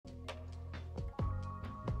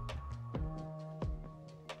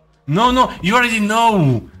No, no, you already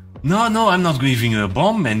know. No, no, I'm not giving you a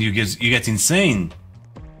bomb, man. You get insane.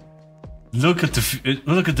 Look at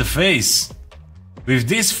the face. With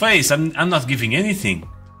this face, I'm not giving anything.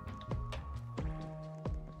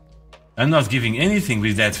 I'm not giving anything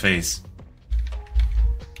with that face.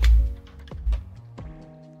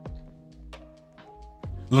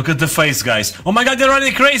 Look at the face, guys. Oh my god, they're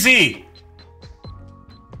already crazy!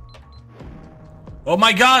 Oh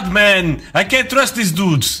my god, man! I can't trust these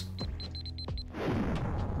dudes!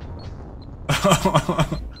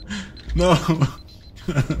 No!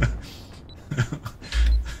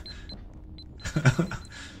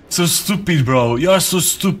 So stupid, bro. You're so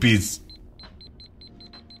stupid.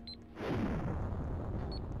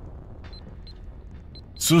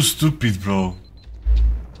 So stupid, bro.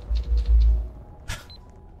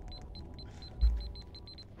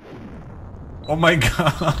 Oh my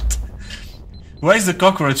god. Why is the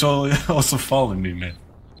cockroach also following me, man?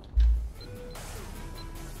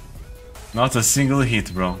 Not a single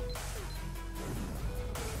hit, bro.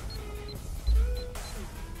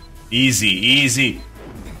 Easy, easy.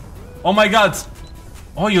 Oh my god.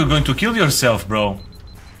 Oh, you're going to kill yourself, bro.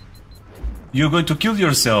 You're going to kill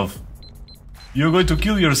yourself. You're going to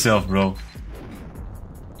kill yourself, bro.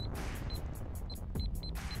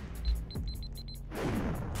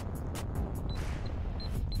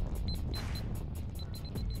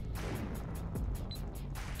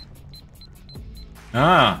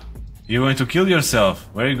 Ah, you're going to kill yourself.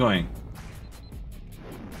 Where are you going?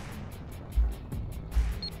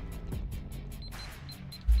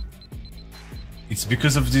 It's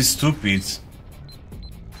because of these stupids.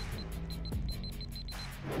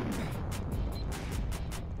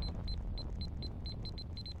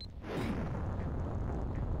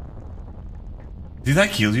 Did I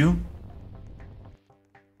kill you?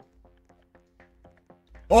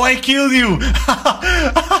 Oh, I killed you!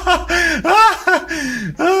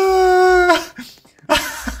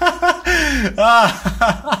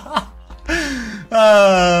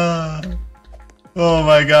 Oh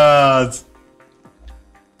my god.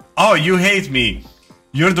 Oh, you hate me.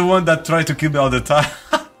 You're the one that tried to kill me all the time.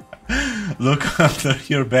 Look under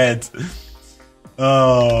your bed.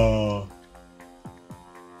 Oh.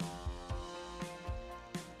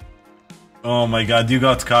 Oh my god, you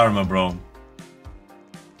got karma, bro.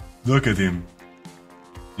 Look at him.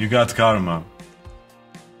 You got karma.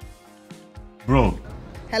 Bro.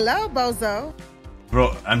 Hello, bozo.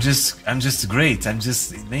 Bro, I'm just great. I'm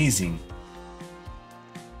just amazing.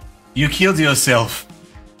 You killed yourself.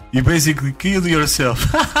 You basically killed yourself.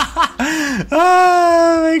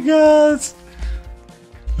 Oh my god.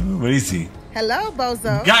 Where is he? Hello,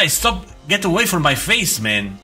 bozo. Guys, stop. Get away from my face, man.